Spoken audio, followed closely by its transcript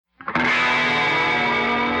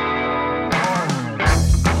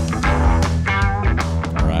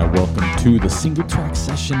to the single track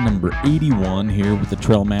session number 81 here with the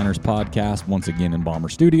Trail Manners podcast, once again in Bomber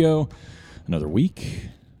Studio. Another week,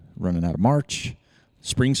 running out of March.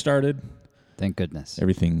 Spring started. Thank goodness.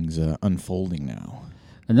 Everything's unfolding now.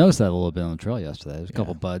 I noticed that a little bit on the trail yesterday. There's a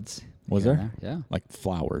couple buds. Was there? Yeah. Like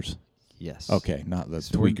flowers. Yes. Okay, not the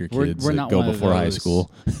So tweaker kids we're that not go one of before high those-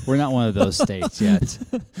 school. We're not one of those states yet.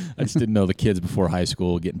 I just didn't know the kids before high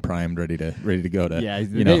school getting primed, ready to go to. Yeah,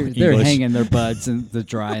 you know, they're English. hanging their buds in the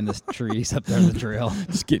dry in the trees up there on the trail.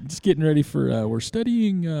 just getting ready for. We're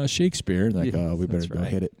studying Shakespeare. Like, Yeah, we better that's go right.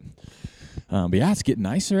 hit it. But yeah, it's getting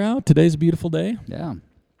nicer out. Today's a beautiful day. Yeah.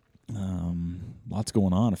 Lots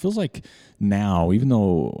going on. It feels like now, even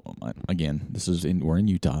though, again, we're in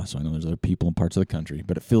Utah, so I know there's other people in parts of the country,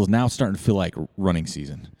 but it feels now it's starting to feel like running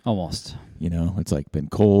season. Almost. You know, it's like been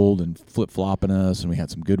cold and flip-flopping us, and we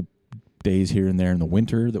had some good days here and there in the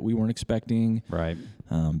winter that we weren't expecting. Right.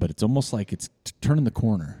 But it's almost like it's turning the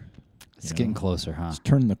corner. It's getting closer, huh? It's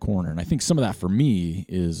turning the corner. And I think some of that for me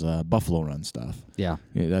is Buffalo Run stuff. Yeah.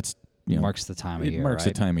 Yeah, that's, you know, Marks the time of it year, marks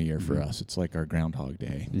right? the time of year for us. It's like our Groundhog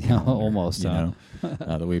Day. Yeah, almost. You know,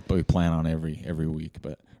 that we plan on every week,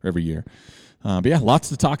 but every year. But yeah, lots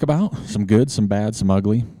to talk about. Some good, some bad, some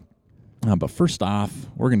ugly. But first off,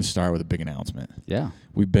 we're going to start with a big announcement. Yeah.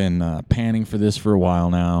 We've been panning for this for a while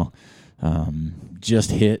now. Just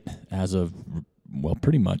hit as of, well,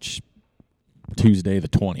 pretty much Tuesday the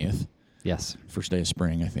 20th. Yes. First day of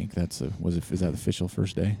spring, I think. Is that the official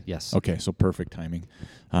first day? Yes. Okay, so perfect timing.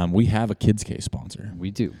 We have a Kids Case sponsor.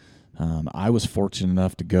 We do. I was fortunate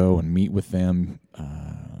enough to go and meet with them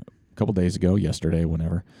a couple days ago, yesterday,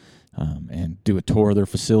 whenever, and do a tour of their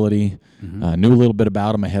facility. Mm-hmm. Knew a little bit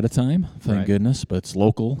about them ahead of time, thank Right. goodness, but it's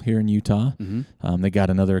local here in Utah. Mm-hmm. They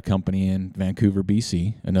got another company in Vancouver,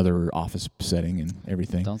 BC, another office setting and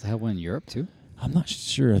everything. Don't they have one in Europe, too? I'm not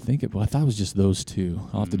sure. I thought it was just those two.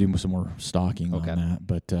 I'll have to do some more stalking Okay. on that.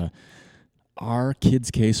 But our Kids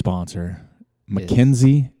Case sponsor,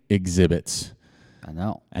 Mackenzie Exhibits. I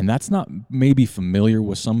know. And that's not maybe familiar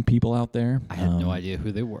with some people out there. I had no idea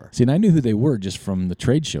who they were. See, and I knew who they were just from the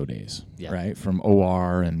trade show days, Yeah. right? From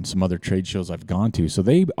OR and some other trade shows I've gone to. So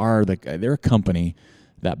they're a company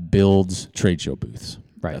that builds trade show booths.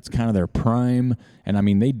 Right. That's kind of their prime. And I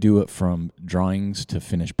mean, they do it from drawings to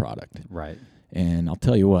finished product. Right. And I'll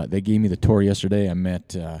tell you what, they gave me the tour yesterday. I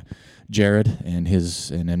met Jared and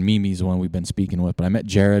then Mimi's the one we've been speaking with. But I met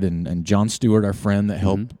Jared and John Stewart, our friend that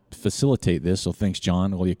helped facilitate this. So thanks,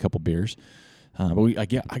 John. I'll owe you a couple beers. But I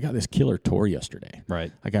got this killer tour yesterday.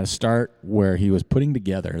 Right. I got to start where he was putting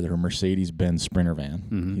together their Mercedes-Benz Sprinter van.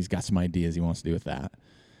 Mhm. He's got some ideas he wants to do with that.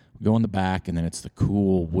 Go in the back, and then it's the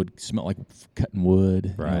cool wood, smell like cutting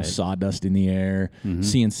wood, Right. sawdust in the air, Mhm.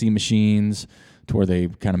 CNC machines, to where they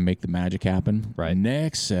kind of make the magic happen. Right.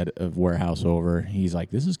 Next set of warehouse over, he's like,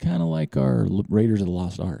 this is kind of like our Raiders of the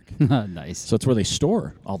Lost Ark. Nice. So it's where they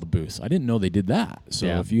store all the booths. I didn't know they did that. So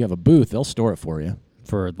Yeah. if you have a booth, they'll store it for you.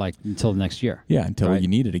 For until next year. Yeah, until Right. you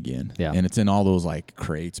need it again. Yeah. And it's in all those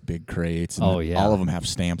crates, big crates. And Oh, yeah. all of them have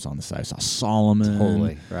stamps on the side. I saw Solomon.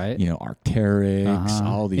 Totally, right? Arc'teryx, Uh-huh.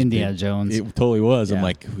 all these. Indiana big- Jones. It totally was. I'm Yeah.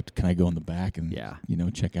 like, can I go in the back and, Yeah.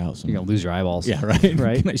 check out some. You're going to lose your eyeballs. Yeah, right.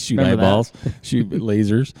 Right? Can I shoot Remember eyeballs, that? shoot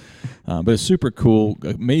lasers? But it's super cool,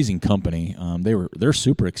 amazing company. They're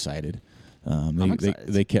super excited. I'm excited.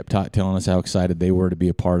 They kept telling us how excited they were to be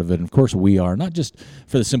a part of it. And of course we are, not just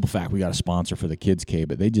for the simple fact we got a sponsor for the Kids K,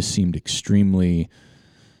 but they just seemed extremely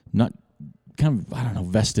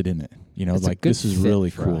vested in it. It's a like good this is fit really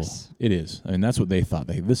for cool. us. It is. I mean, that's what they thought.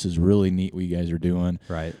 This is really neat what you guys are doing.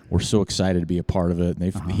 Right. We're so excited to be a part of it.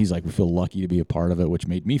 And he's like, we feel lucky to be a part of it, which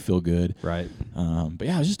made me feel good. Right. But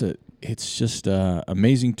yeah, it's just a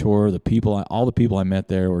amazing tour. All the people I met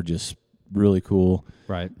there were just really cool.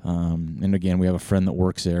 Right. And again, we have a friend that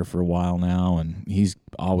works there for a while now, and he's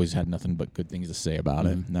always had nothing but good things to say about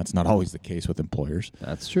it. And that's not always the case with employers.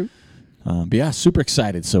 That's true. But yeah, super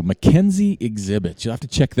excited. So Mackenzie Exhibits, you'll have to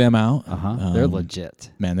check them out. They're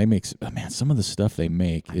legit. Man, some of the stuff they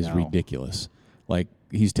make is know. ridiculous. Like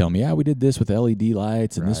he's telling me, we did this with LED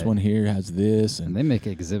lights, and this Right. one here has this, And they make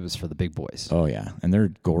exhibits for the big boys. oh yeah, and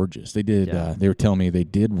they're gorgeous. They did. Yeah. They were telling me they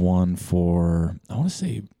did one for, I want to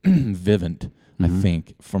say Vivint, I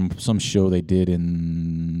think, from some show they did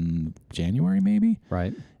in January maybe,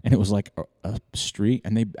 Right. and it was like a street,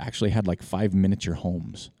 and they actually had like 5 miniature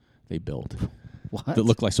homes they built What? that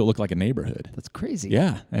looked like a neighborhood. That's crazy.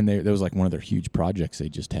 Yeah, and that was like one of their huge projects they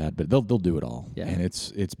just had, but they'll do it all. Yeah. And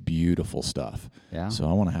it's beautiful stuff. Yeah. So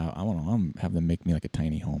I want to have them make me like a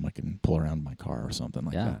tiny home I can pull around in my car or something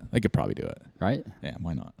like Yeah. that. They could probably do it. Right? Yeah,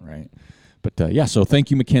 why not, right? But yeah, so thank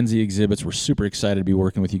you, Mackenzie Exhibits. We're super excited to be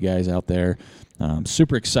working with you guys out there.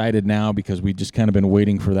 Super excited now because we just kind of been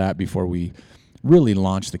waiting for that before we really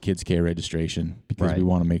launch the Kids K registration, because we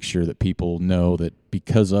want to make sure that people know that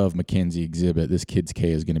because of Mackenzie Exhibit, this Kids K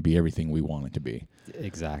is going to be everything we want it to be.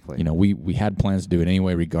 Exactly. You know, we had plans to do it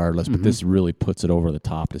anyway regardless, but this really puts it over the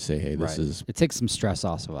top to say, hey, this is... It takes some stress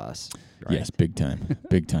off of us. Right? Yes, big time.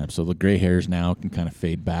 Big time. So the gray hairs now can kind of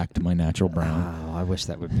fade back to my natural brown. Oh, I wish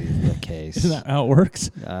that would be the case. Isn't that how it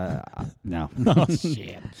works? No. Oh,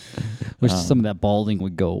 shit. Wish some of that balding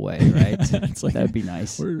would go away, right? It's like, that'd be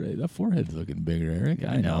nice. That forehead's looking bigger, Eric.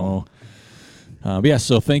 I know. But yeah,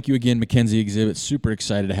 so thank you again, Mackenzie Exhibit. Super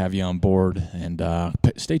excited to have you on board. And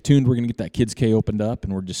stay tuned. We're going to get that Kids K opened up,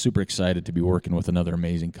 and we're just super excited to be working with another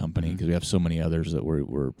amazing company because we have so many others that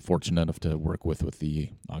we're fortunate enough to work with the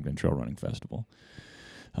Ogden Trail Running Festival.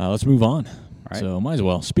 Let's move on. Right. So might as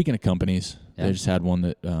well. Speaking of companies, they just had one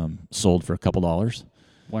that sold for a couple $.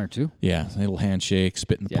 One or two? Yeah, a little handshake,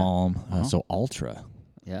 spit in the palm. So Ultra.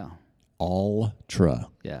 Yeah. Ultra.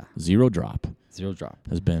 Yeah. Zero Drop. Zero Drop.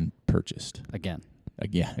 Has been purchased. Again,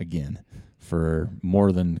 for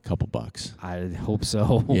more than a couple $. I hope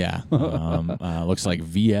so. Yeah. Looks like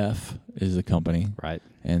VF is the company. Right.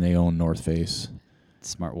 And they own North Face.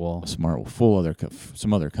 Smartwool.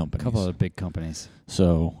 Some other companies. A couple other big companies.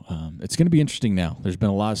 So it's going to be interesting now. There's been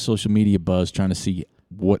a lot of social media buzz trying to see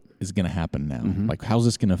what is going to happen now. Like, how's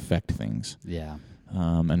this going to affect things? Yeah.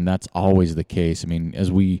 And that's always the case. I mean, as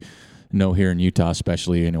we know here in Utah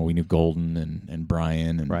especially, we knew Golden and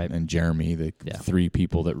Brian and Jeremy, the three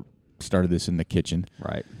people that started this in the kitchen.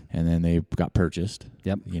 Right. And then they got purchased.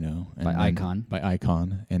 Yep. By Icon. By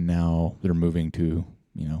Icon. And now they're moving to,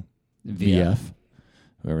 VF.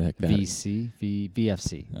 Whoever the heck that VFC.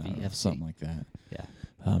 VFC. Something like that.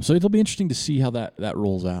 Yeah. So it'll be interesting to see how that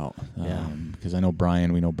rolls out. Because we know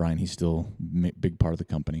Brian, he's still a big part of the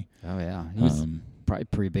company. Oh, yeah. He's probably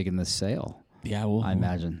pretty big in this sale. Yeah, well, I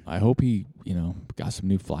imagine. I hope he, got some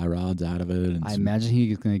new fly rods out of it. And I imagine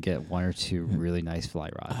he's going to get one or two really nice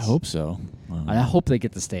fly rods. I hope so. And I hope they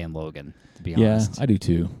get to stay in Logan, to be honest. Yeah, I do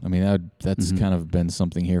too. I mean, that's kind of been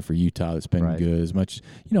something here for Utah that's been good. As much,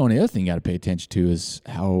 and the other thing you got to pay attention to is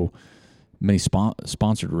how many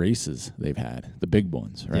sponsored races they've had, the big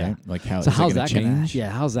ones, right? Yeah. Like how's that going to change?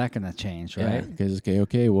 How's that going to change, right? Because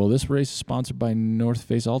okay, well, this race is sponsored by North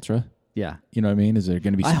Face Ultra. Yeah. You know what I mean? Is there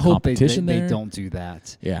going to be some I competition hope there? they don't do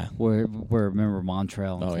that. Yeah. Where remember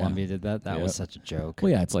Montreal and Columbia did that? That was such a joke.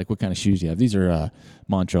 Well, yeah, it's like, what kind of shoes do you have? These are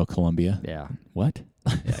Montreal, Columbia. Yeah. What?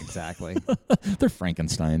 Yeah, exactly. They're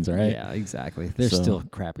Frankensteins, right? Yeah, exactly. They're still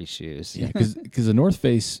crappy shoes. Yeah, because the North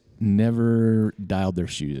Face never dialed their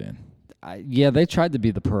shoes in. They tried to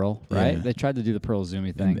be the Pearl, right? Yeah. They tried to do the Pearl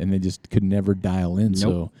Zoomy thing. And they just could never dial in. Nope.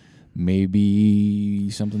 So maybe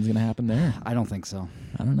something's going to happen there. I don't think so.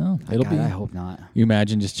 I don't know. I hope not. You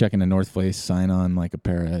imagine just checking a North Face sign on like a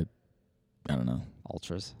pair of, I don't know.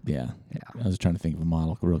 Ultras. Yeah. I was trying to think of a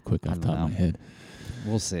model real quick off the top of my head.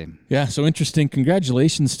 We'll see. Yeah, so interesting.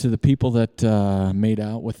 Congratulations to the people that made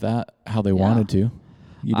out with that how they wanted to.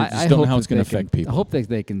 You just don't know how it's going to affect people. I hope that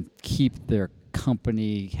they can keep their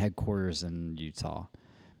company headquarters in Utah.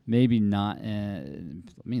 Maybe not.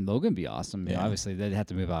 Logan would be awesome. Yeah. Obviously, they'd have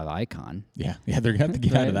to move out of Icon. Yeah, they're going to have to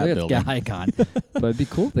get out of that building. Get Icon. But it'd be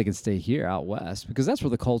cool if they could stay here out west because that's where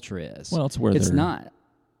the culture is. Well, it's where it's not.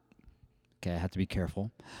 Okay, I have to be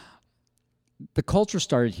careful. The culture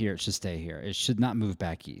started here. It should stay here. It should not move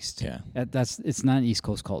back east. Yeah. It's not an East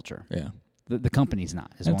Coast culture. Yeah. The company's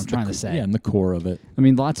not, is what I'm trying to say. Yeah, and the core of it. I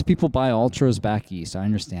mean, lots of people buy Ultras back east. I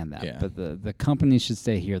understand that. Yeah. But the company should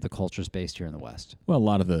stay here. The culture's based here in the West. Well, a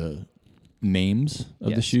lot of the names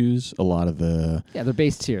of the shoes, a lot of the... Yeah, they're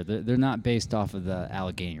based here. They're not based off of the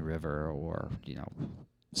Allegheny River or,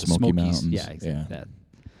 Smoky Mountains. Yeah, exactly. That.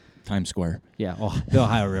 Times Square. Yeah, the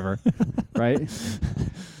Ohio River, right?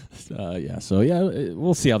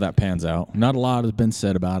 We'll see how that pans out. Not a lot has been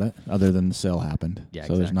said about it other than the sale happened. Yeah,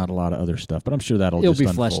 so there's not a lot of other stuff, but I'm sure it'll be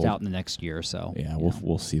unfold. fleshed out in the next year or so. Yeah,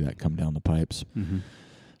 we'll see that come down the pipes. Mm-hmm.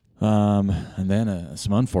 And then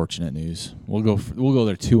some unfortunate news. We'll go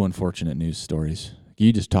there. 2 unfortunate news stories.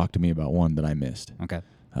 You just talked to me about one that I missed. Okay.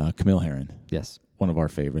 Camille Herron. Yes. One of our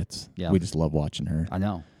favorites. Yeah. We just love watching her. I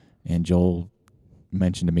know. And Joel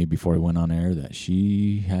mentioned to me before he went on air that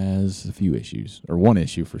she has a few issues, or one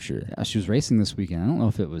issue for sure. Yeah, she was racing this weekend. I don't know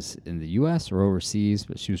if it was in the U.S. or overseas,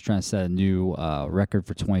 but she was trying to set a new record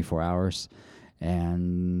for 24 hours.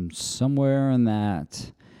 And somewhere in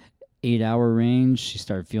that 8-hour range, she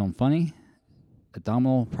started feeling funny,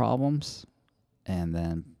 abdominal problems, and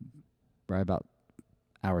then right about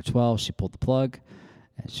hour 12, she pulled the plug,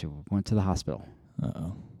 and she went to the hospital.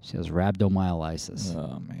 Uh-oh. She has rhabdomyolysis.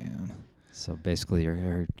 Oh, man. So basically,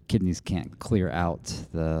 her kidneys can't clear out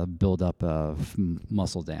the buildup of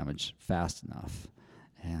muscle damage fast enough.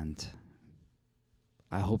 And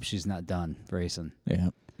I hope she's not done racing. Yeah.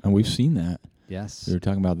 And we've seen that. Yes. We were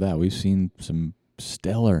talking about that. We've seen some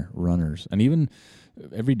stellar runners and even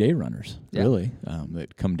everyday runners, really,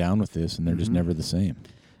 that come down with this, and they're just never the same.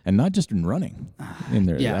 And not just in running, in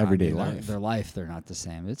their everyday life. Their life, they're not the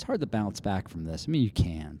same. It's hard to bounce back from this. I mean, you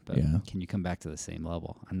can, but can you come back to the same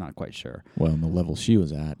level? I'm not quite sure. Well, and the level she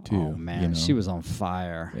was at, too. Oh, man, she was on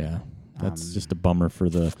fire. Yeah, that's just a bummer for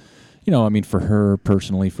the, I mean, for her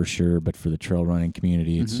personally, for sure, but for the trail running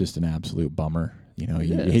community, it's just an absolute bummer. You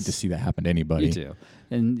hate to see that happen to anybody. You do.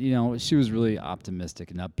 And, she was really optimistic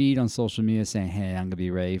and upbeat on social media saying, hey, I'm going to be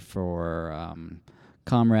ready for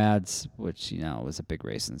Comrades, which, was a big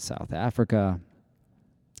race in South Africa.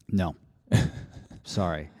 No.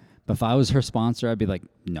 Sorry. But if I was her sponsor, I'd be like,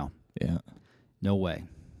 no. Yeah. No way.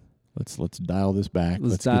 Let's dial this back.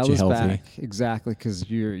 Let's dial get you this healthy. Back. Exactly, because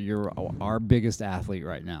you're our biggest athlete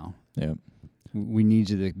right now. Yep. We need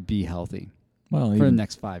you to be healthy. Well, for the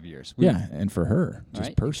next 5 years. And for her, just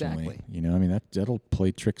right? personally. Exactly. I mean, that'll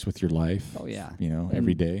play tricks with your life. Oh, yeah.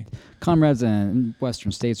 Every day. Comrades and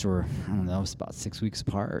Western States were, I don't know, it's about 6 weeks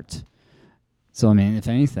apart. So, I mean, if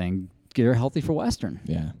anything, get her healthy for Western.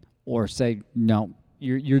 Yeah. Or say, no,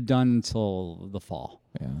 you're done until the fall.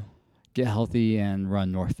 Yeah. Get healthy and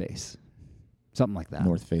run North Face. Something like that.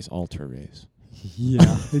 North Face Ultra Race.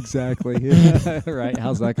 Yeah, exactly. Right.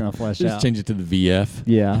 How's that going to flesh out? Just change it to the VF.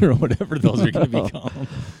 Yeah. Or whatever those are going to be called.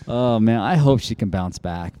 Oh, man. I hope she can bounce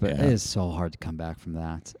back, but Yeah. it is so hard to come back from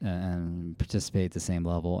that and participate at the same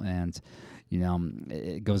level. And,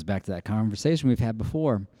 it goes back to that conversation we've had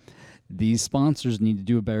before. These sponsors need to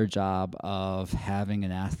do a better job of having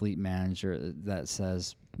an athlete manager that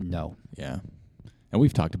says no. Yeah. And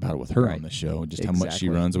we've talked about it with her Right. on the show, just how much she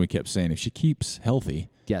runs, and we kept saying if she keeps healthy,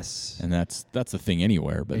 Yes. and that's the thing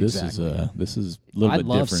anywhere. But Exactly. this is a little bit I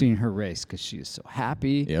love different. seeing her race because she is so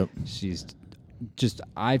happy. Yep. She's just,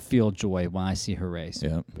 I feel joy when I see her race.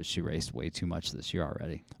 Yep. But she raced way too much this year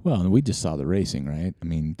already. Well, and we just saw the racing, right? I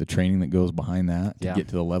mean, the training that goes behind that to Yeah. get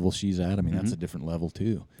to the level she's at. I mean, that's a different level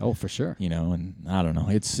too. Oh, for sure. And I don't know.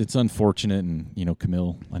 It's unfortunate, and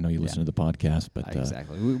Camille, I know you listen to the podcast, but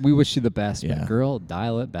Exactly. We wish you the best, yeah. but girl,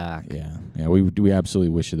 dial it back. yeah, we absolutely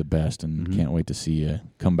wish you the best, and can't wait to see you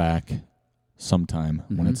come back sometime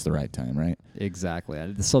when it's the right time, right?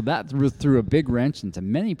 Exactly. So that threw a big wrench into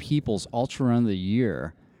many people's Ultra Run of the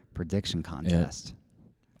Year prediction contest.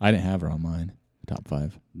 I didn't have her on mine top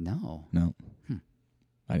 5. No.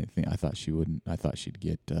 I didn't think. I thought she wouldn't. I thought she'd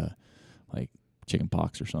get like chicken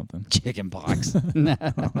pox or something. Chicken pox.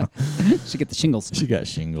 She get the shingles. She got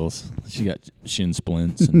shingles. She got shin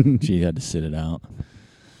splints, and she had to sit it out.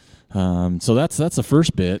 So that's the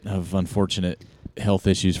first bit of unfortunate health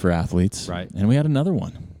issues for athletes. Right. And we had another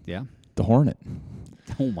one. Yeah. The Hornet.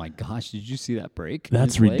 Oh my gosh! Did you see that break?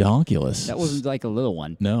 That's in his leg? ridiculous. That wasn't like a little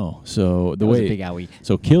one. No. So the That was way a big owie.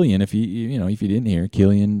 So Killian, if you didn't hear,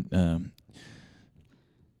 Killian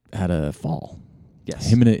had a fall. Yes.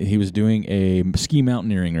 He was doing a ski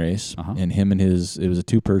mountaineering race, Uh-huh. and it was a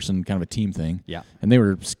 2-person kind of a team thing. Yeah. And they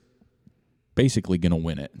were basically going to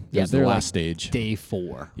win it. It Yeah, was the they're last like stage. Day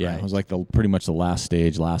 4. Yeah, right? it was like pretty much the last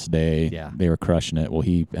stage, last day. Yeah. They were crushing it. Well,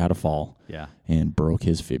 he had a fall Yeah. and broke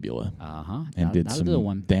his fibula and did not a little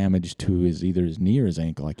one. some damage to either his knee or his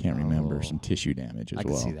ankle. I can't remember. Oh. Some tissue damage as I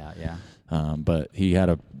can well. see that. Yeah. But he had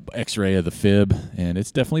a X-ray of the fib, and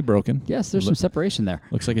it's definitely broken. Yes, there's some separation there.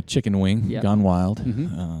 Looks like a chicken wing Yep. gone wild.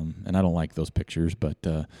 Mhm. And I don't like those pictures, but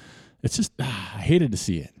it's just I hated to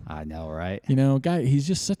see it. I know, right? Guy, he's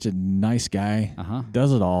just such a nice guy. Uh-huh.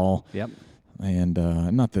 Does it all. Yep. And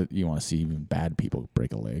not that you want to see even bad people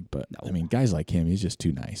break a leg, but No. I mean, guys like him, he's just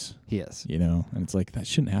too nice. He is. And it's like that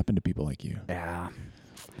shouldn't happen to people like you. Yeah.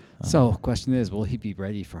 So, question is, will he be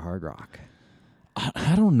ready for Hard Rock?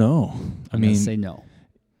 I don't know. I I'm mean, gonna say no.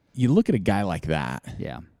 you look at a guy like that,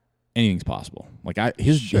 Yeah. anything's possible. Like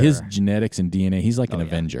his Sure. genetics and DNA, he's like an Oh, yeah.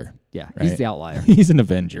 Avenger. Yeah. Right? He's the outlier. He's an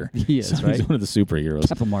Avenger. He is, So right? He's one of the superheroes.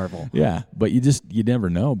 Captain Marvel. Yeah, but you never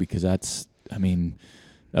know, because that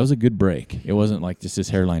was a good break. It wasn't like just this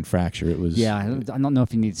hairline fracture. It was. Yeah, I don't know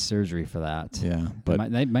if he needs surgery for that. Yeah,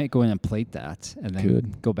 but They might go in and plate that, and then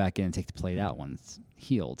Could. go back in and take the plate out when it's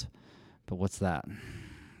healed. But what's that?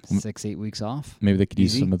 6-8 weeks off? maybe they could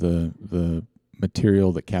use Easy? some of the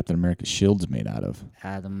material that Captain America's shield's made out of.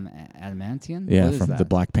 Adamantium? Yeah, What is from the that?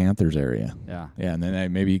 Black Panthers area. Yeah. Yeah, and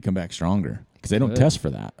then maybe you come back stronger, because they don't Could. test for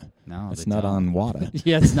that. No, It's they not don't. on WADA.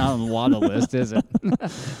 Yeah, it's not on the WADA list, is it?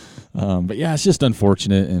 But yeah, it's just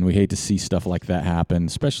unfortunate, and we hate to see stuff like that happen,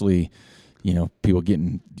 especially, people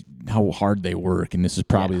getting how hard they work, and this is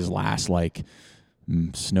probably his last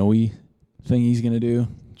snowy thing he's gonna do.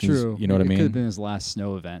 True. You know what I mean? It could have been his last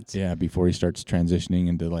snow event. Yeah, before he starts transitioning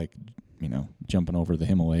into jumping over the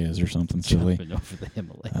Himalayas or something silly. Jumping over the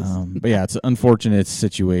Himalayas. But yeah, it's an unfortunate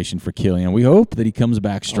situation for Killian. We hope that he comes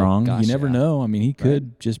back strong. gosh, You never yeah. know. I mean, he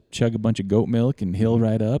could just chug a bunch of goat milk and heal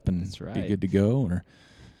right up and That's right. be good to go, or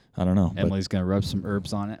I don't know. But Emily's going to rub some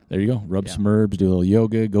herbs on it. there you go. Rub Yeah. some herbs, do a little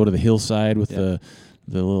yoga, go to the hillside with Yeah. the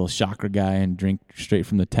little chakra guy and drink straight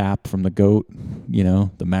from the tap from the goat,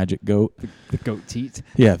 the magic goat. The goat teat.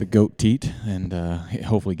 Yeah, the goat teat, and it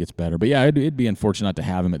hopefully gets better. But yeah, it'd be unfortunate not to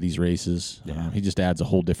have him at these races. Yeah. He just adds a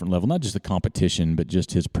whole different level, not just the competition, but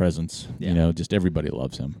just his presence. Yeah. Just everybody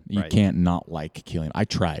loves him. You Right. can't not like Killian. I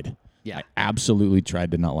tried. Yeah. I absolutely tried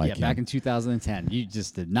to not like him. Back in 2010, you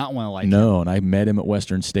just did not want to like him. No, and I met him at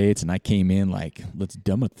Western States, and I came in like, let's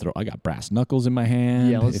dumb a throw. I got brass knuckles in my hand.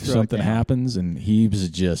 Yeah, let's if throw it something down. happens, and he was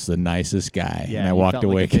just the nicest guy. Yeah, and I you walked felt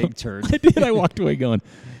away. like a big turd. I did. I walked away going,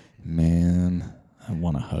 man, I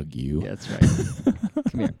want to hug you. Yeah, that's right.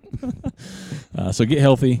 Come here. So get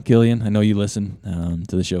healthy, Killian. I know you listen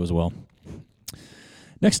to the show as well.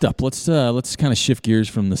 Next up, let's kind of shift gears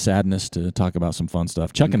from the sadness to talk about some fun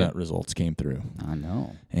stuff. Chuckanut results came through, I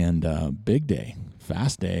know. and big day,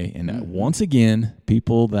 fast day, and Mm-hmm. once again,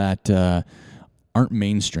 people that aren't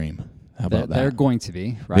mainstream. How about that? They're going to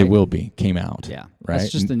be, right? They will be. Came out. Yeah. Right.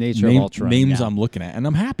 That's just the nature of ultra running names now. I'm looking at, and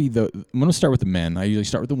I'm happy though. I'm going to start with the men. I usually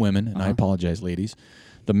start with the women, and I apologize, ladies.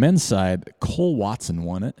 The men's side, Cole Watson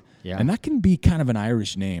won it. Yeah. And that can be kind of an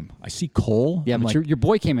Irish name. I see Cole. Yeah, I'm but like, your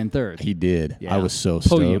boy came in third. he did. Yeah. I was so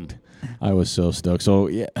Podium. stoked. I was so stoked. So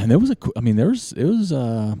yeah, and there was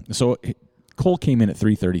Cole came in at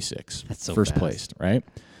 3:36. That's so first fast. place, right?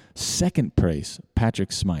 Second place,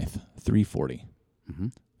 Patrick Smythe, 3:40. Mm-hmm.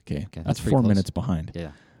 Okay, that's that's pretty 4 close. minutes behind.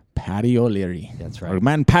 Yeah, Paddy O'Leary. That's Our right.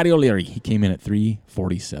 man Paddy O'Leary. He came in at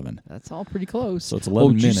 3:47. that's all pretty close. So it's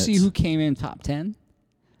 11 Did minutes. you see who came in top 10?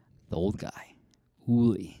 The old guy,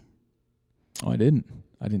 Uli. Oh, I didn't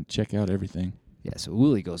check out everything. Yeah, so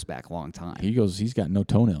Uli goes back a long time. He's got no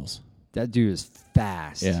toenails. That dude is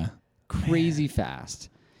fast. Yeah. Crazy fast.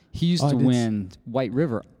 He used Oh, I to did win White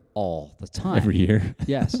River all the time. Every year.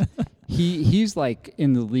 Yes. He's like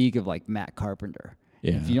in the league of like Matt Carpenter.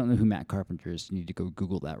 Yeah. If you don't know who Matt Carpenter is, you need to go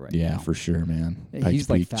Google that right now. Yeah, for sure, man. He's Pikes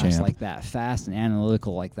like Peak fast champ. like that, fast and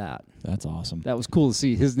analytical like that. That's awesome. That was cool to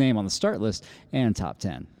see his name on the start list and top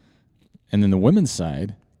 10. And then the women's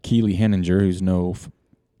side, Keely Henninger, who's no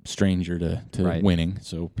stranger to Right. winning.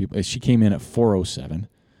 So she came in at 4:07,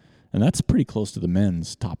 and that's pretty close to the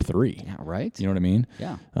men's top 3. Yeah, right? You know what I mean?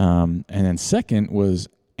 Yeah. And then second was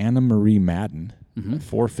Anna Marie Madden Mm-hmm. at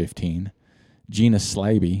 4:15. Gina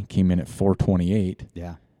Sleiby came in at 4:28,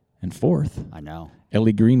 Yeah, and fourth, I know.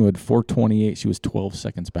 Ellie Greenwood 4:28. She was 12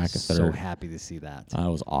 seconds back at So third. happy to see that. That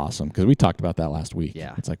was awesome because we talked about that last week.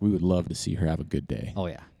 Yeah. It's like we would love to see her have a good day. Oh,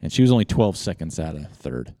 yeah. And she was only 12 seconds out of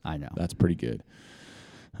third. I know. That's pretty good.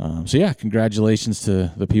 So yeah, congratulations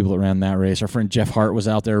to the people that ran that race. Our friend Jeff Hart was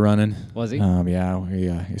out there running. Was he?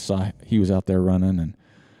 Yeah, he saw he was out there running, and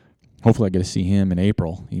hopefully I get to see him in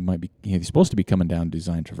April. He's supposed to be coming down to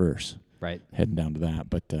Design Traverse, Right. heading down to that.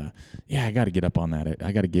 But yeah, I got to get up on that.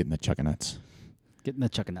 I got to get in the Chuckanuts. Getting the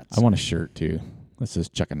Chuckanuts. I want a shirt too that says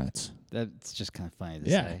Chuckanuts. That's just kind of funny to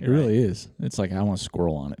Yeah, say. it really is. It's like I want a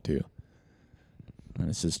squirrel on it too, and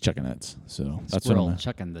it says Chuckanuts. So that's what I'm Squirrel gonna,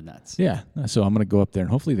 chucking the nuts. yeah. So I'm gonna go up there,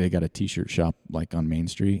 and hopefully they got a T-shirt shop like on Main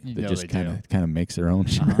Street You that know just they kind do. of makes their own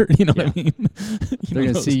shirt. You know what I mean? You They're know going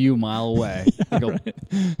to those- see you a mile away. They'll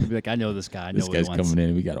be like, I know this guy. I know This what he guy's wants. coming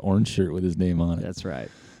in. We got an orange shirt with his name on it. That's right.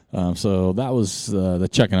 So that was the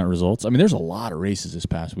checking out results. I mean, there's a lot of races this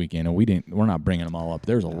past weekend, and we're not bringing them all up.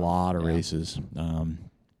 There's a lot of Yeah. races.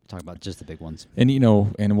 Talk about just the big ones. And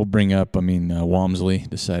and we'll bring up. Walmsley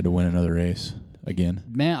decided to win another race again.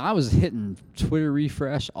 Man, I was hitting Twitter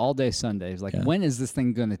refresh all day Sunday. It was like, Yeah. when is this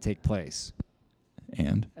thing going to take place?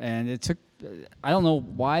 And And it took, I don't know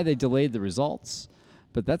why they delayed the results,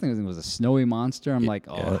 but that thing was a snowy monster. I'm like,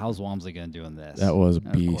 yeah. how's Walmsley going to do in this? That was a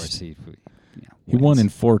And beast. Of course, he won wins. in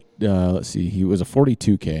four. Let's see, he was a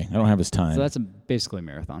 42K. I don't have his time. So that's basically a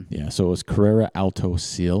marathon. yeah, so it was Carrera Alto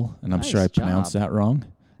Seal, and I'm sure I Nice pronounced job. that wrong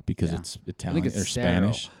because Yeah. it's Italian it's or Cerro.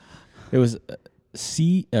 Spanish. It was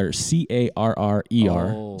CARRER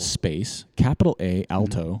Oh. space capital A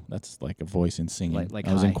Alto. That's like a voice in singing. Like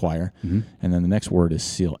I was in high. choir, and then the next word is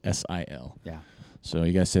Seal SIL. Yeah, So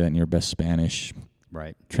you guys say that in your best Spanish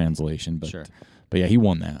right. translation, but Sure. but yeah, he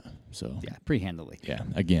won that. So Yeah, pretty handily. yeah,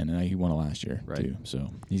 again, and he won it last year Right. too. So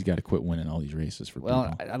he's got to quit winning all these races for Well,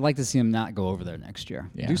 people. I'd like to see him not go over there next year.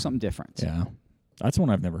 Yeah. Do something different. Yeah, that's one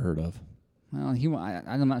I've never heard of. Well,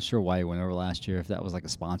 I'm not sure why he went over last year, if that was like a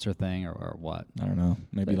sponsor thing or what. I don't know.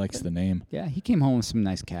 Maybe he likes the name. Yeah, he came home with some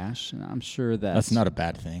nice cash, and I'm sure That's not a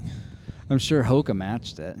bad thing. I'm sure Hoka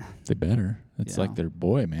matched it. They better. It's Yeah. like their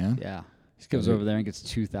boy, man. Yeah. He goes over there and gets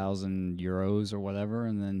 2,000 euros or whatever,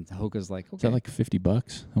 and then Hoka's like, okay. Is that like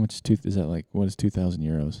 $50? How much is that like? What is 2,000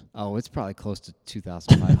 euros? Oh, it's probably close to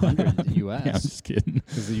 2,500 in the U.S. Yeah, I'm just kidding.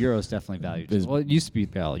 Because the euro's definitely valued. Is- Well, it used to be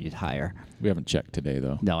valued higher. We haven't checked today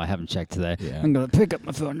though. No, I haven't checked today. Yeah. I'm going to pick up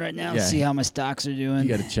my phone right now and Yeah. see how my stocks are doing.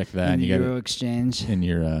 You got to check that. in And the you got Euro exchange. in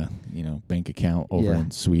your bank account over Yeah. in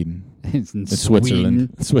Sweden. It's in In Switzerland.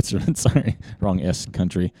 Sweden. Switzerland, sorry. Wrong S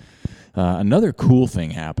country. Another cool thing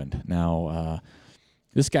happened. Now,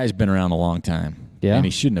 this guy's been around a long time. Yeah? And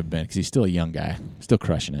he shouldn't have been because he's still a young guy, still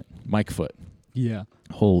crushing it. Mike Foote. Yeah.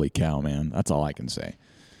 Holy cow, man. That's all I can say.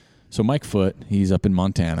 So Mike Foote, he's up in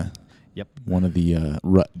Montana, Yep. one of the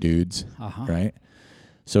rut dudes, Uh-huh. right?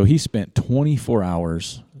 So he spent 24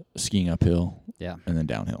 hours skiing uphill Yeah. and then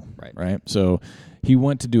downhill, Right. right? So he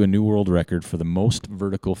went to do a new world record for the most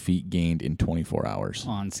vertical feet gained in 24 hours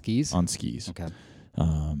On skis? on skis. Okay.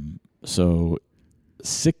 So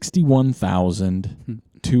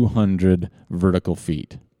 61,200 vertical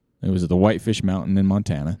feet. It was at the Whitefish Mountain in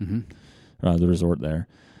Montana, the resort there.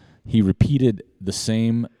 He repeated the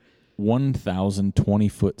same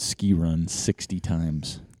 1,020-foot ski run 60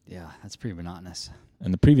 times. Yeah, that's pretty monotonous.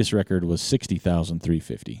 And the previous record was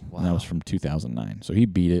 60,350. And that Wow. was from 2009. So he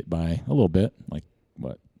beat it by a little bit, like,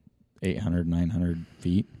 800, 900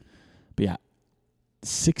 feet. But yeah,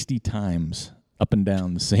 60 times up and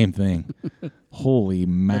down the same thing. Holy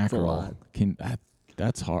mackerel. lot.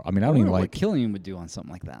 That's hard. I mean, I don't even wonder like what Killian would do on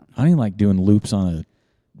something like that. I don't even like doing loops on a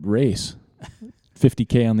race.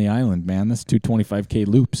 50K on the island, man. That's 225K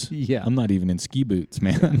loops. Yeah. I'm not even in ski boots,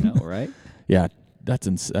 man. I know, right? Yeah, that's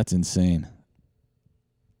insane.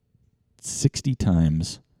 60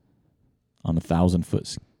 times on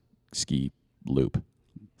 1,000-foot ski loop.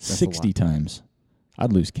 That's a 60 lot. times.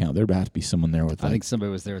 I'd lose count. There'd have to be someone there with I like think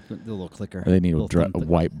somebody was there with the little clicker. they need a, little a thumb-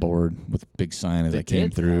 whiteboard with a big sign as They I came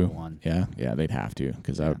did through. have one. Yeah, they'd have to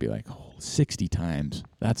because I would be like, 60 times.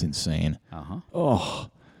 That's insane. Uh-huh. Oh,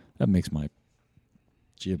 that makes my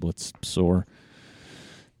giblets sore.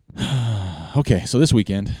 Okay, so this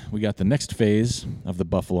weekend we got the next phase of the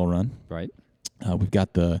Buffalo Run. Right. We've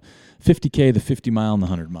got the 50K, the 50 mile, and the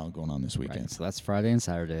 100 mile going on this weekend. Right. So that's Friday and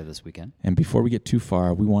Saturday of this weekend. And before we get too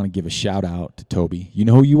far, we want to give a shout out to Toby. You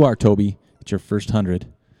know who you are, Toby. It's your first 100.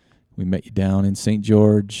 We met you down in St.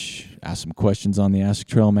 George, asked some questions on the Aztec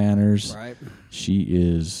Trail Manners. Right. She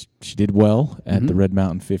did well at the Mhm. Red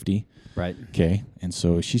Mountain 50. Right. Okay, and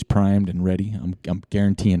so she's primed and ready. I'm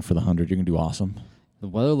guaranteeing for the 100, you're gonna do awesome. The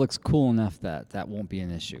weather looks cool enough that won't be an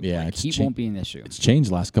issue. Yeah, Like, it's heat cha- won't be an issue. It's changed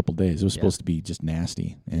the last couple of days. It was Yeah. supposed to be just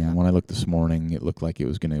nasty, and Yeah. when I looked this morning, it looked like it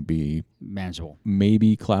was gonna be Manageable.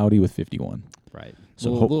 maybe cloudy with 51. Right.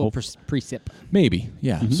 So So hope- little hope- precip. Maybe,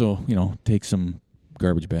 yeah. Mhm. So take some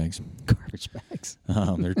garbage bags. Garbage bags.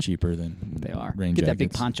 They're cheaper than They are. rain Get that big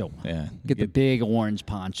jackets. poncho. Yeah, Get the big orange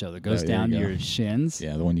poncho that goes there you down to go. your shins.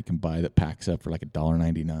 yeah, the one you can buy that packs up for like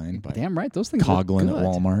 $1.99 by Damn right. Those things Coughlin look at good.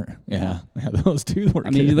 Walmart. Yeah, those two work. I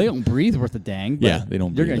mean, they don't breathe worth a dang. But Yeah, they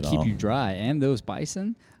don't They're breathe gonna at keep all. you dry, and those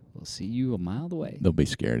bison will see you a mile away. They'll be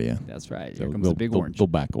scared of you. That's right. So Here comes the big orange. They'll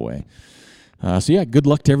back away. So yeah, good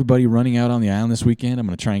luck to everybody running out on the island this weekend. I'm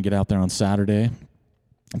going to try and get out there on Saturday.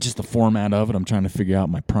 Just the format of it, I'm trying to figure out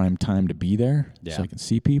my prime time to be there so Yeah. I can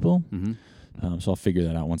see people. Mm-hmm. So I'll figure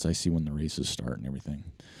that out once I see when the races start and everything.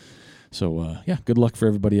 So yeah, good luck for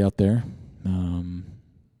everybody out there.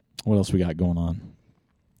 What else we got going on?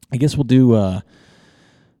 I guess we'll do.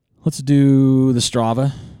 Let's do the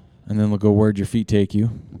Strava, and then we'll go Where'd Your Feet Take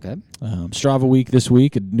You. Okay. Strava week this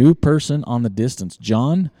week. A new person on the distance,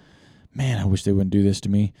 John. Man, I wish they wouldn't do this to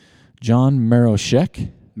me. John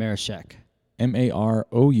Maroshek, Marashek.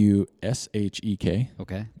 Maroushek,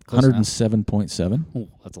 Okay. Close enough. 107.7. Oh,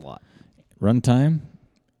 that's a lot. Run time,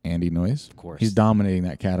 Andy Noyes. Of course. He's dominating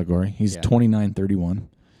that category. He's Yeah. 29.31.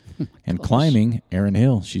 And gosh. climbing, Erin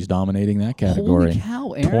Hill. She's dominating that category. Holy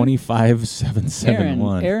cow, Aaron.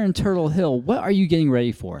 25.771. Aaron Turtle Hill, what are you getting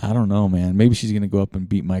ready for? I don't know, man. Maybe she's going to go up and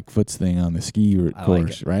beat Mike Foot's thing on the ski I like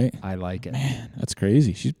course, it. right? I like it. Man, that's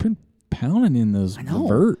crazy. She's been pounding in those I know.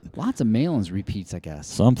 vert. Lots of mail-ins repeats, I guess.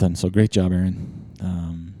 Something. So great job, Erin.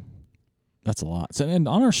 That's a lot. So, and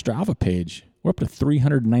on our Strava page, we're up to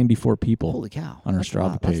 394 people. Holy cow. On our That's a Strava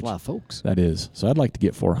lot. That's page. a lot of folks. that is. So I'd like to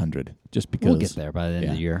get 400 just because We'll get there by the end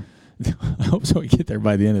of the year. I hope so we get there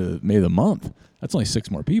by the end of May of the month. That's only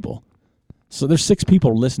 6 more people. So there's 6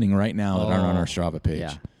 people listening right now that aren't on our Strava page.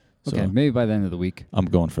 Yeah. So Okay, maybe by the end of the week. I'm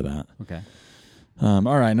going for that. Okay. All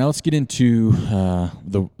right, now let's get into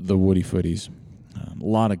the Woody Footies. A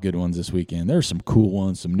lot of good ones this weekend. There's some cool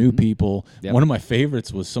ones, some new people. Yep. One of my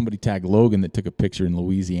favorites was somebody tagged Logan that took a picture in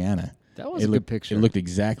Louisiana. That was a good picture. It looked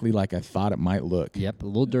exactly like I thought it might look. Yep, a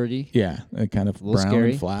little dirty. Yeah, kind of brown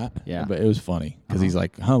scary. and flat. Yeah. But it was funny because he's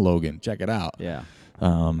like, Logan, check it out. Yeah.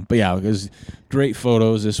 But yeah, it was great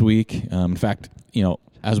photos this week. In fact,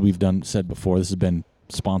 as we've said before, this has been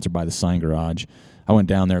sponsored by the Sign Garage. I went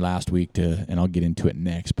down there last week and I'll get into it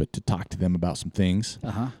next, but to talk to them about some things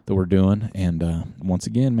that we're doing. And once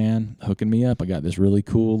again, man, hooking me up. I got this really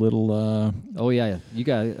cool little. Oh yeah, you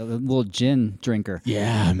got a little gin drinker.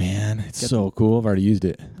 Yeah, man, it's so cool. I've already used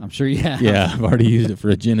it. I'm sure you have. Yeah, I've already used it for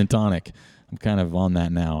a gin and tonic. I'm kind of on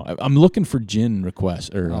that now. I'm looking for gin requests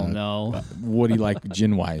or what do you like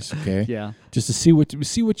gin wise? Okay, Yeah. just to see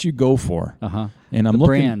what you go for. And I'm the looking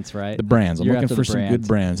brands, right? The brands. I'm You're looking after for the some good brands.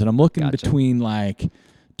 brands, and I'm looking Gotcha. between like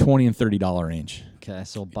 $20 and $30 range. Okay,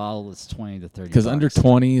 so a bottle is 20 to 30. Because under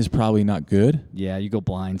 20 is probably not good. Yeah, you go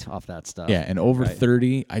blind off that stuff. Yeah, and over Right.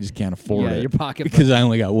 30, I just can't afford Yeah, it. your pocket because I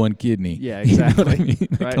only got one kidney. Yeah, You know what exactly. I mean?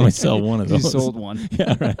 I Right. can only sell one of those. You sold one.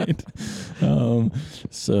 Yeah, right.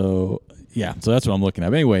 So that's what I'm looking at.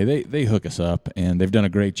 But anyway, they hook us up, and they've done a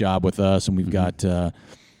great job with us, and we've got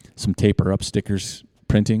some taper up stickers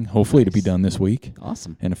printing, hopefully to be done this week.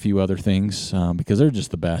 Awesome. And a few other things because they're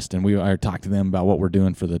just the best. And I talked to them about what we're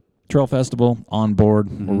doing for the Trail Festival on board.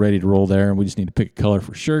 We're ready to roll there, and we just need to pick a color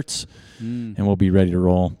for shirts, and we'll be ready to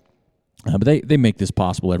roll. But they make this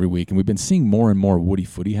possible every week, and we've been seeing more and more Woody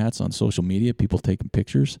Footy hats on social media, people taking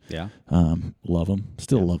pictures. Yeah. Love them.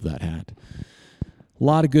 Still love that hat. A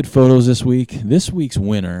lot of good photos this week. This week's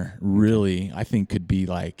winner really, I think, could be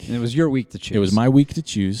like... And it was your week to choose. It was my week to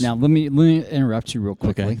choose. Now, let me interrupt you real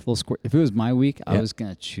quickly. Okay. If it was my week, I was going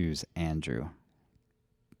to choose Andrew.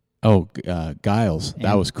 Oh, Giles.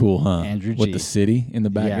 That was cool, huh? Andrew G. With the city in the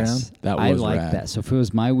background? Yes. That was I like rad. that. So if it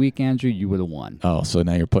was my week, Andrew, you would have won. Oh, so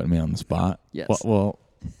now you're putting me on the spot? Yes. Well,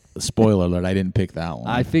 spoiler alert, I didn't pick that one.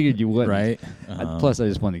 I figured you would. Right? Plus, I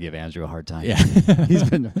just wanted to give Andrew a hard time. Yeah. He's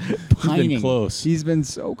been pining. close. He's been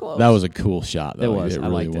so close. That was a cool shot, though. It was. It I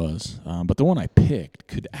really liked it. was. But the one I picked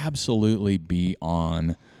could absolutely be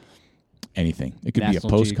on anything. It could be a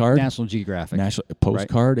postcard. National Geographic. A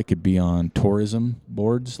postcard. It could be on tourism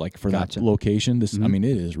boards, like for Gotcha. that location. I mean,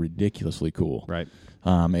 it is ridiculously cool. Right.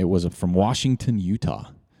 It was from Washington, Utah.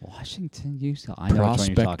 Washington, Utah. I know which one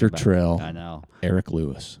you're Prospector talking about. Trail. I know. Eric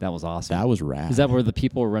Lewis. That was awesome. That was rad. Is that where the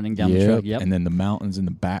people were running down the trail? Yep. And then the mountains in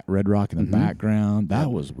the back, Red Rock in the background.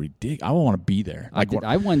 That was ridiculous. I want to be there. I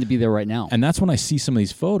wanted to be there right now. And that's when I see some of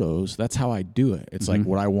these photos. That's how I do it. It's like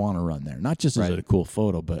what I want to run there. Not just as a cool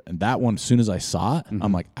photo, but that one, as soon as I saw it,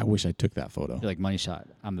 I'm like, I wish I took that photo. You're like, money shot.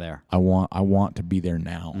 I'm there. I want to be there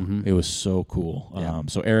now. It was so cool. Yeah.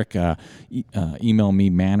 So Eric, email me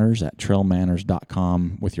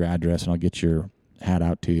manners@trailmanners.com with your address, and I'll get your hat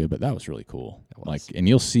out to you. But that was really cool. And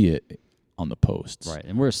you'll see it on the posts. Right.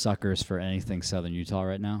 And we're suckers for anything Southern Utah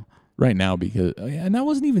right now. Right now, because and that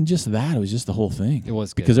wasn't even just that; it was just the whole thing. It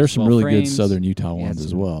was good. because there's some Well really frames. good Southern Utah ones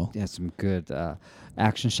as well. Yeah, some good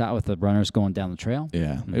action shot with the runners going down the trail.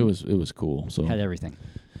 Yeah, it was cool. So Had everything.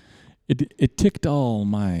 it ticked all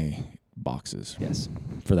my boxes. Yes.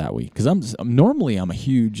 For that week, because I'm normally a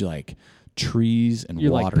huge like trees and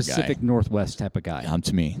You're water like Pacific guy. Northwest type of guy.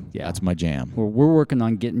 To me, Yeah. that's my jam. We're working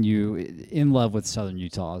on getting you in love with Southern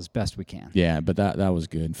Utah as best we can. Yeah, but that was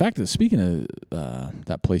good. In fact, speaking of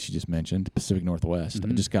that place you just mentioned, Pacific Northwest, I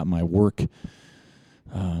just got my work.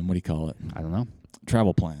 What do you call it? I don't know.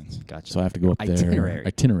 Travel plans. Gotcha. So I have to go up there.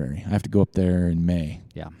 Itinerary. I have to go up there in May.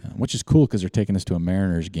 Yeah. Which is cool because they're taking us to a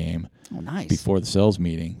Mariners game Oh, nice. before the sales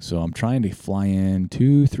meeting. So I'm trying to fly in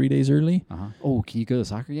 2-3 days early. Oh, can you go to the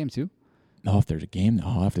soccer game too? Oh, if there's a game,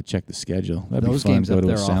 I'll have to check the schedule. That'd Those be fun games to go up to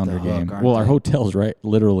there a are off Sounder the hook, game. aren't Well, our they? hotel's right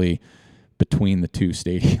literally between the two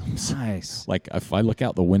stadiums. Nice. Like if I look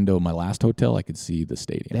out the window of my last hotel, I could see the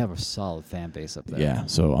stadium. They have a solid fan base up there. Yeah,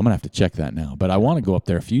 so I'm going to have to check that now. But I want to go up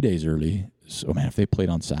there a few days early. So, man, if they played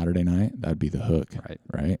on Saturday night, that'd be the hook.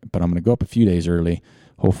 Right? But I'm going to go up a few days early,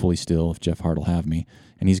 hopefully still, if Jeff Hart will have me.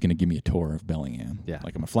 And he's going to give me a tour of Bellingham. Yeah.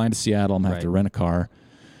 Like I'm flying to Seattle. I'm going to have to rent a car,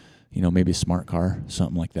 maybe a smart car,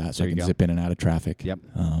 something like that, so I can zip in and out of traffic. Yep.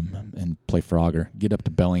 And play Frogger. Get up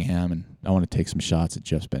to Bellingham, and I want to take some shots that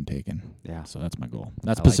Jeff's been taking. Yeah. So that's my goal.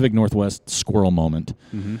 That's I like Pacific Northwest squirrel moment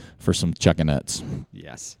for some chuckanuts.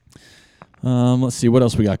 Yes. Let's see what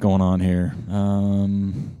else we got going on here.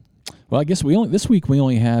 Well, I guess this week we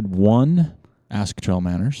only had one Ask Trail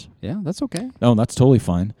Manners. Yeah, that's okay. No, that's totally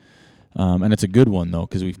fine. And it's a good one, though,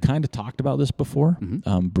 because we've kind of talked about this before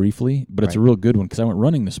briefly, but it's a real good one because I went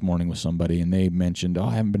running this morning with somebody, and they mentioned,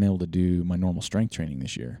 I haven't been able to do my normal strength training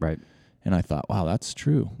this year. Right. And I thought, wow, that's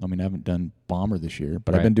true. I mean, I haven't done bomber this year,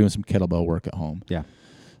 but I've been doing some kettlebell work at home. Yeah.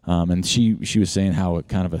 And she was saying how it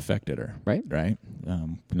kind of affected her. Right.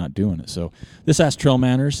 Not doing it. So this Ask Trail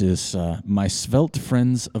Manners is my svelte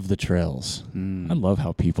friends of the trails. I love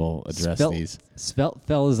how people address these. Svelte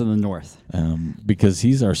fellas in the north. Because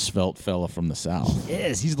he's our svelte fella from the south. He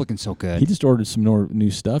is. He's looking so good. He just ordered some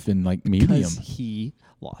new stuff in medium. Because he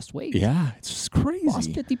lost weight. Yeah, it's just crazy.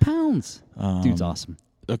 Lost 50 pounds. Dude's awesome.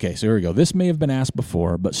 Okay, so here we go. This may have been asked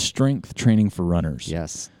before, but strength training for runners.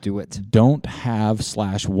 Yes, do it. Don't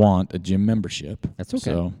have/want a gym membership. That's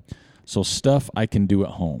okay. So stuff I can do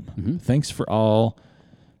at home. Thanks for all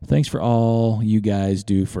you guys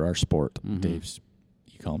do for our sport. Dave's,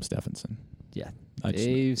 you call him Stephenson. Yeah.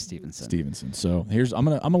 Dave Stevenson. So I'm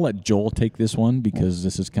gonna let Joel take this one because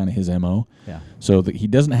this is kind of his MO. Yeah. So that he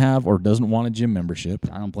doesn't have or doesn't want a gym membership.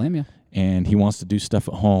 I don't blame you. And he wants to do stuff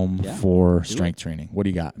at home for strength training. What do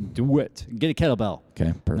you got? Do it. Get a kettlebell.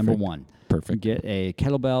 Okay, perfect. Number one. Perfect. Get a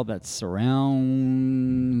kettlebell that's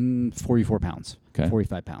around 44 pounds. Okay.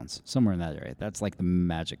 45 pounds, somewhere in that area. That's like the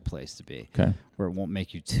magic place to be. Okay. Where it won't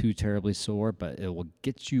make you too terribly sore, but it will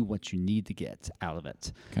get you what you need to get out of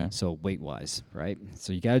it. Okay. So weight-wise, right?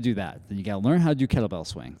 So you got to do that. Then you got to learn how to do kettlebell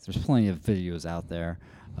swings. There's plenty of videos out there.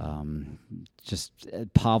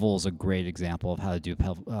 Pavel's a great example of how to do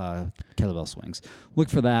kettlebell swings. Look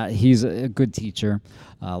for that. He's a good teacher.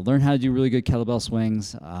 Learn how to do really good kettlebell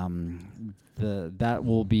swings. That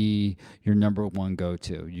will be your number one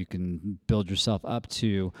go-to. You can build yourself up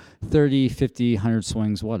to 30, 50, 100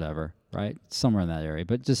 swings, whatever, right? Somewhere in that area.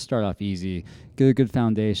 But just start off easy, get a good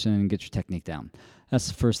foundation, get your technique down. That's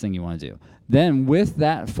the first thing you want to do. Then with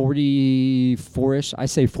that 44-ish, I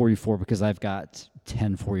say 44 because I've got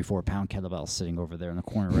 10 44-pound kettlebells sitting over there in the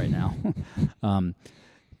corner right now.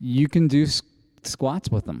 You can do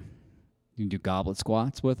squats with them. You can do goblet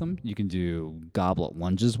squats with them. You can do goblet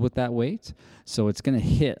lunges with that weight. So it's going to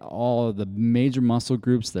hit all of the major muscle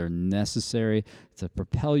groups that are necessary to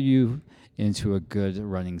propel you into a good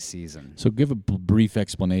running season. So give a brief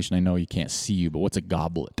explanation. I know you can't see you, but what's a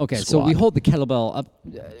goblet? Okay, squat? So we hold the kettlebell up.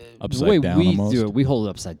 Upside the way down we almost? do it, we hold it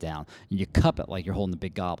upside down. And you cup it like you're holding a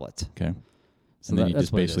big goblet. Okay. So and then you that's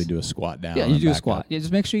just basically do a squat down. Yeah, you do a back squat. up. Yeah,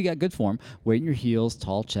 just make sure you got good form. Weight in your heels,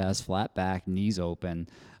 tall chest, flat back, knees open.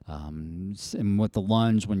 And with the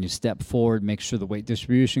lunge, when you step forward, make sure the weight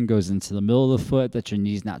distribution goes into the middle of the foot, that your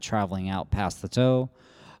knee's not traveling out past the toe.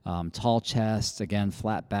 Tall chest, again,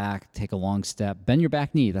 flat back, take a long step. Bend your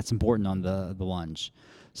back knee. That's important on the lunge.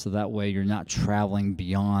 So that way you're not traveling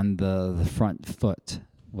beyond the front foot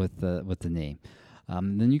with the knee.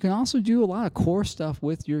 Then you can also do a lot of core stuff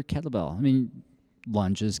with your kettlebell. I mean,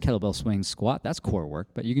 lunges, kettlebell swings, squat, that's core work,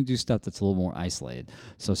 but you can do stuff that's a little more isolated.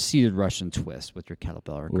 So seated Russian twist with your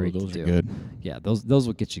kettlebell are great to do. Those are good. Yeah, those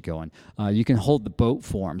will get you going. You can hold the boat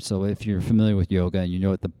form. So if you're familiar with yoga and you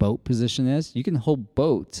know what the boat position is, you can hold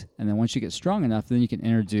boat, and then once you get strong enough, then you can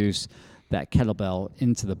introduce that kettlebell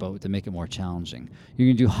into the boat to make it more challenging. You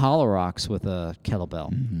can do hollow rocks with a kettlebell.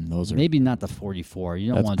 Those are maybe not the 44.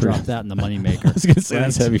 You don't want to drop that in the moneymaker. I was going to say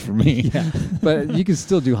that's heavy for me. Yeah, but you can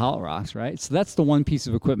still do hollow rocks, right? So that's the one piece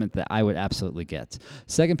of equipment that I would absolutely get.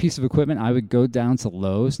 Second piece of equipment, I would go down to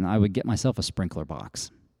Lowe's and I would get myself a sprinkler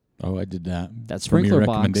box. Oh, I did that. That sprinkler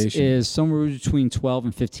box is somewhere between 12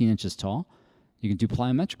 and 15 inches tall. You can do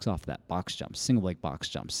plyometrics off of that, box jumps, single leg box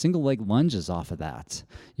jumps, single leg lunges off of that.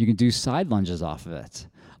 You can do side lunges off of it.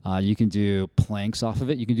 You can do planks off of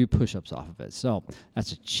it. You can do push-ups off of it. So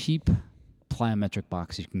that's a cheap plyometric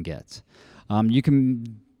box you can get. You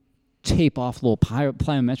can tape off little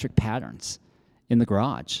plyometric patterns in the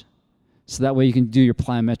garage. So that way you can do your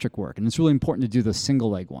plyometric work. And it's really important to do the single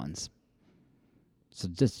leg ones. So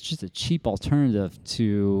just a cheap alternative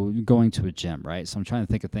to going to a gym, right? So I'm trying to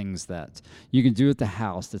think of things that you can do at the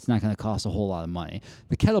house that's not going to cost a whole lot of money.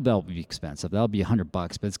 The kettlebell will be expensive. That'll be $100,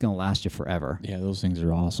 but it's going to last you forever. Yeah, those things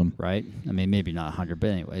are awesome. Right? I mean, maybe not 100,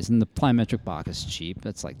 but anyways. And the plyometric box is cheap.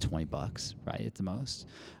 That's like $20, right, at the most.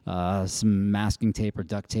 Some masking tape or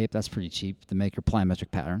duct tape, that's pretty cheap to make your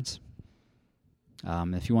plyometric patterns.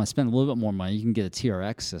 If you want to spend a little bit more money, you can get a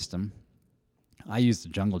TRX system. I use the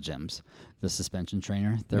Jungle Gyms, the suspension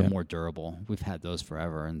trainer. They're more durable. We've had those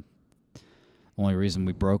forever, and the only reason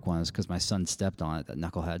we broke one is because my son stepped on it, that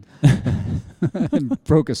knucklehead, and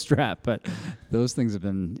broke a strap. But those things have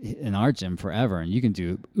been in our gym forever, and you can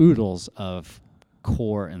do oodles of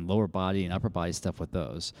core and lower body and upper body stuff with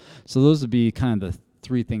those. So those would be kind of the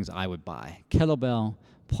 3 things I would buy: kettlebell,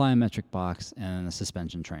 plyometric box, and a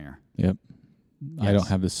suspension trainer. Yep. I Yes. don't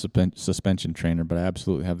have the suspension trainer, but I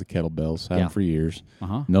absolutely have the kettlebells. Had Yeah. them for years.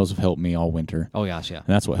 Uh-huh. And those have helped me all winter. Oh, gosh, yeah. And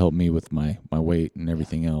that's what helped me with my weight and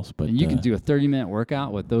everything else. But And you can do a 30-minute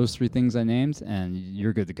workout with those 3 things I named, and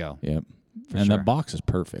you're good to go. Yep. For And sure. the box is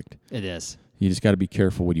perfect. It is. You just got to be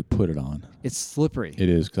careful when you put it on. It's slippery. It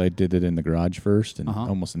is, because I did it in the garage first and Uh-huh.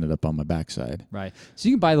 almost ended up on my backside. Right. So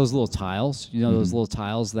you can buy those little tiles, those Mm-hmm. little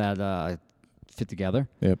tiles that fit together.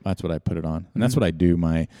 Yep, that's what I put it on. And that's what I do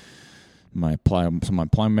my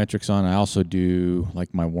plyometrics on. I also do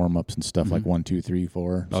like my warm-ups and stuff like 1, 2, 3,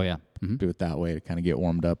 4. Oh, yeah. Mm-hmm. Do it that way to kind of get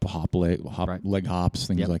warmed up, Right. leg hops,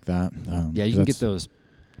 things Yep. like that. Yeah, you can get those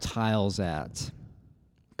tiles at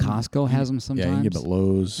Costco has them sometimes. Yeah, you can get them at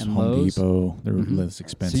Lowe's, And Home Lowe's. Depot. They're Mhm. less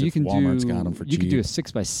expensive. So you can Walmart's got them for you cheap. can do a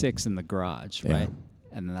 6x6 in the garage, Yeah. right?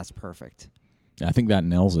 And then that's perfect. I think that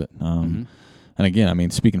nails it. Mhm. And again, I mean,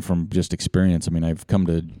 speaking from just experience, I mean, I've come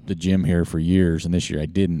to the gym here for years, and this year I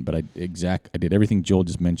didn't, but I did everything Joel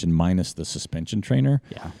just mentioned minus the suspension trainer.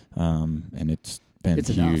 Yeah. And it's been It's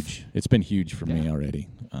huge. enough. It's been huge for me Yeah. already.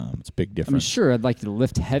 It's a big I mean, difference. sure, I'd like you to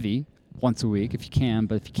lift heavy once a week if you can,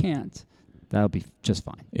 but if you can't, that'll be just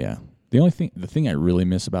fine. Yeah. The thing I really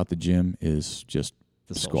miss about the gym is just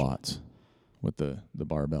The social. squats with the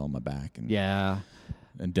barbell on my back and Yeah.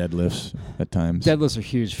 and deadlifts at times. Deadlifts are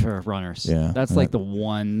huge for runners. Yeah. That's like the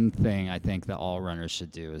one thing I think that all runners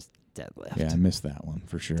should do is deadlift. Yeah, I miss that one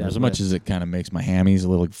for sure. As Deadlift. much as it kind of makes my hammies a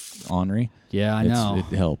little ornery, Yeah, I know.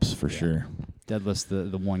 it helps for Yeah. sure. Deadlift's the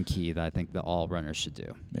one key that I think that all runners should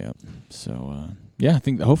do. Yep. So yeah, I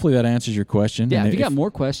think hopefully that answers your question. Yeah, And if you got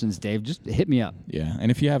more questions, Dave, just hit me up. Yeah,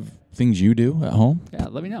 and if you have things you do at home, Yeah,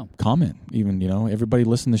 let me know. comment. Even everybody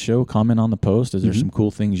listen to the show, comment on the post. Is there Mhm. some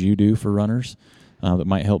cool things you do for runners that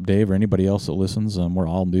might help Dave or anybody else that listens? We're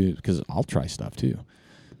all new because I'll try stuff too.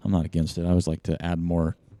 I'm not against it. I always like to add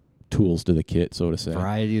more tools to the kit, so to say.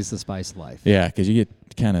 Variety is the spice of life. Yeah, because you get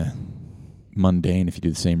kind of mundane if you do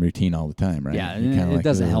the same routine all the time, right? Yeah, You're and kinda it like,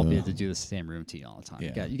 doesn't help "Ugh." you to do the same routine all the time.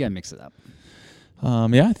 Yeah. You got to mix it up.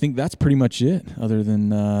 Yeah, I think that's pretty much it. Other than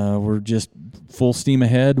we're just full steam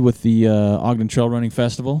ahead with the Ogden Trail Running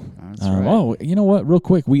Festival. That's right. Oh, you know what? Real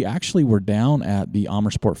quick, we actually were down at the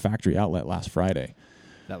Amer Sport Factory outlet last Friday.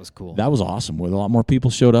 That was cool. That was awesome. With a lot more people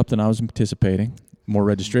showed up than I was anticipating. More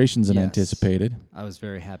registrations than Yes. anticipated. I was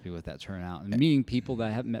very happy with that turnout and meeting people that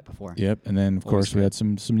I haven't met before. Yep, and then of Always course we good. had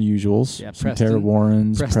some usuals. Yeah, some Tara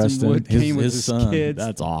Warrens, Preston Wood came with his son. kids.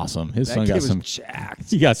 That's awesome. His That son kid got was some. jacked.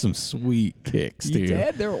 He got some sweet kicks, He dude.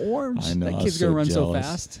 did. They're orange. I know, That I was kid's so gonna run jealous. so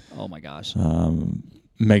fast. Oh my gosh.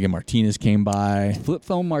 Megan Martinez came by. Flip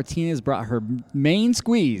Phone Martinez brought her main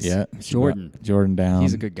squeeze. Yeah, she Jordan. brought Jordan down.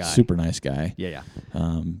 He's a good guy. Super nice guy. Yeah.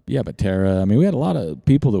 Yeah, but Tara, I mean, we had a lot of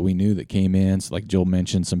people that we knew that came in. So like Joel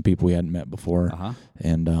mentioned, some people we hadn't met before. Uh-huh.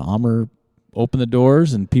 And Amer opened the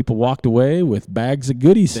doors and people walked away with bags of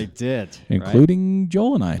goodies, They did. including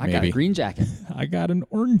Joel and I, I maybe. got a green jacket. I got an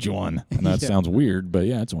orange one. And that Yeah. sounds weird, but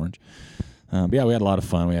yeah, it's orange. But yeah, we had a lot of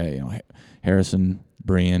fun. We had, Harrison,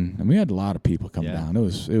 Brian, and we had a lot of people come Yeah. down. It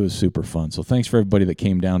was super fun. So thanks for everybody that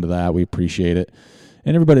came down to that. We appreciate it.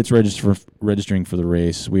 And everybody that's registering for the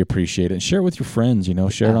race, we appreciate it. And share it with your friends,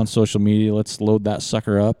 share it Yeah. on social media. Let's load that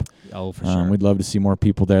sucker up. Oh, for sure. We'd love to see more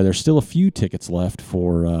people there. There's still a few tickets left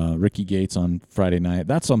for Ricky Gates on Friday night.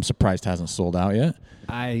 I'm surprised hasn't sold out yet.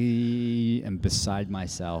 I am beside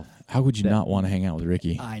myself. How would you not want to hang out with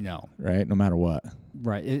Ricky, I know. right? No matter what.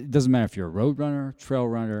 Right. It doesn't matter if you're a road runner, trail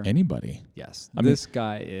runner. Anybody. Yes. I mean- This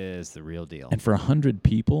guy is the real deal. And for 100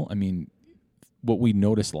 people, I mean, what we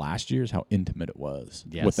noticed last year is how intimate it was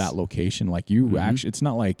Yes. with that location. Like you actually, it's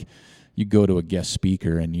not like you go to a guest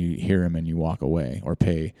speaker and you hear him and you walk away or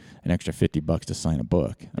pay an extra $50 to sign a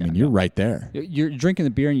book. I mean, you're right there. You're drinking the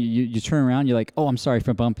beer and you turn around. You're like, oh, I'm sorry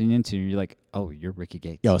for bumping into you. You're like, oh, you're Ricky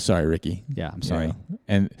Gates. Oh, sorry, Ricky. Yeah, I'm sorry.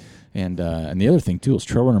 And the other thing too is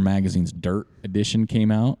Trail Runner Magazine's Dirt edition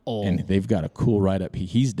came out, Oh. and they've got a cool write up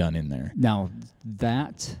he's done in there. Now,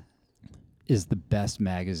 that is the best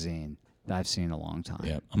magazine that I've seen in a long time.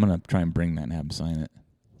 Yeah, I'm gonna try and bring that and have him sign it.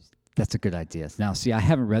 That's a good idea. Now, see, I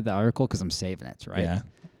haven't read the article because I'm saving it, right? Yeah,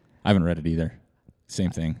 I haven't read it either.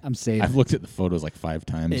 Same thing. I'm saving I've looked at the photos like 5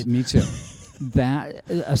 times. Me too. That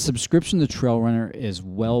a subscription to Trail Runner is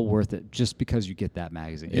well worth it just because you get that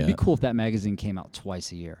magazine. It'd be Yeah. cool if that magazine came out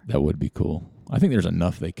twice a year. That would be cool. I think there's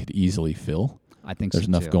enough they could easily fill. I think There's so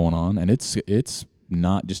enough too. going on, and it's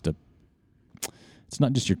not just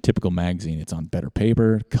your typical magazine. It's on better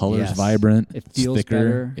paper, colors Yes. vibrant, It it's feels thicker.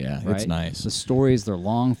 better. Yeah, right? it's nice. The stories, they're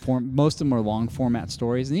long form. Most of them are long format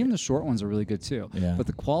stories, and even the short ones are really good too. Yeah. But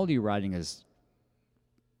the quality writing is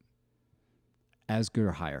as good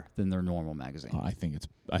or higher than their normal magazine. I think it's.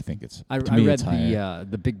 I to me, read it's higher.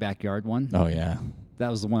 the Big Backyard one. Oh yeah, That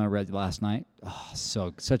was the one I read last night. Oh,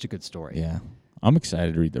 such a good story. yeah. I'm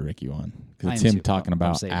excited to read the Ricky one because I it's am him too. talking I'm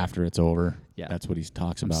about saving. after it's over. Yeah. That's what he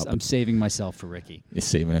talks I'm, about. I'm saving myself for Ricky. He's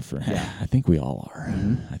saving it for. Yeah. I think we all are.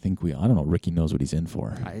 I think I don't know. Ricky knows what he's in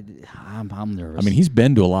for. I'm nervous. I mean, he's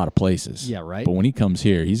been to a lot of places. Yeah, right? But when he comes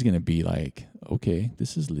here, he's going to be like, okay,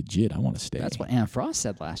 this is legit. I want to stay. That's what Anna Frost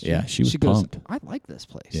said last year. Yeah, she was goes, pumped. I like this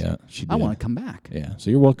place. Yeah, she did. I want to come back. Yeah, so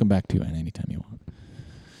you're welcome back too, Anna, anytime you want.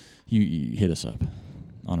 You hit us up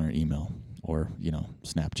on our email or,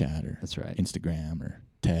 Snapchat or That's right. Instagram or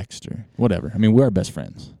text or whatever. I mean, we're best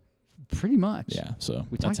friends. Pretty much. Yeah, so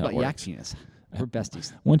We that's talked how about it yak works. penis. We're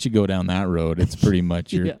besties. Once you go down that road, it's pretty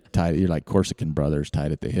much you're Yeah. tied. You're like Corsican brothers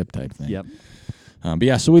tied at the hip type thing. Yep. But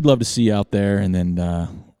yeah, so we'd love to see you out there, and then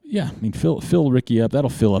fill Ricky up. That'll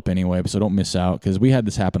fill up anyway, so don't miss out because we had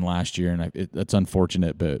this happen last year, and that's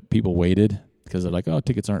unfortunate. But people waited because they're like, "Oh,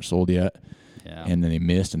 tickets aren't sold yet," Yeah. and then they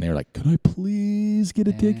missed, and they were like, "Could I please get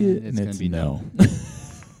a ticket?" it's And gonna be no.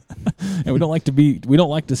 And we don't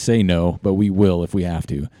like to say no, but we will if we have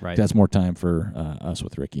to. Right. That's more time for us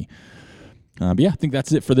with Ricky. But yeah, I think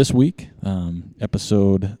that's it for this week.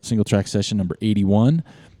 Episode single track session number 81.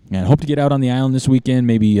 And I hope to get out on the island this weekend,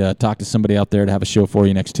 maybe talk to somebody out there to have a show for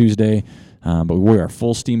you next Tuesday. But we are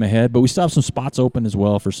full steam ahead. But we still have some spots open as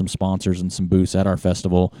well for some sponsors and some booths at our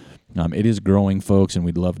festival. It is growing, folks, and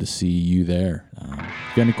we'd love to see you there. If you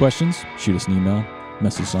have any questions, shoot us an email,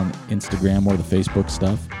 message us on Instagram or the Facebook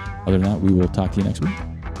stuff. Other than that, we will talk to you next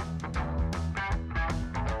week.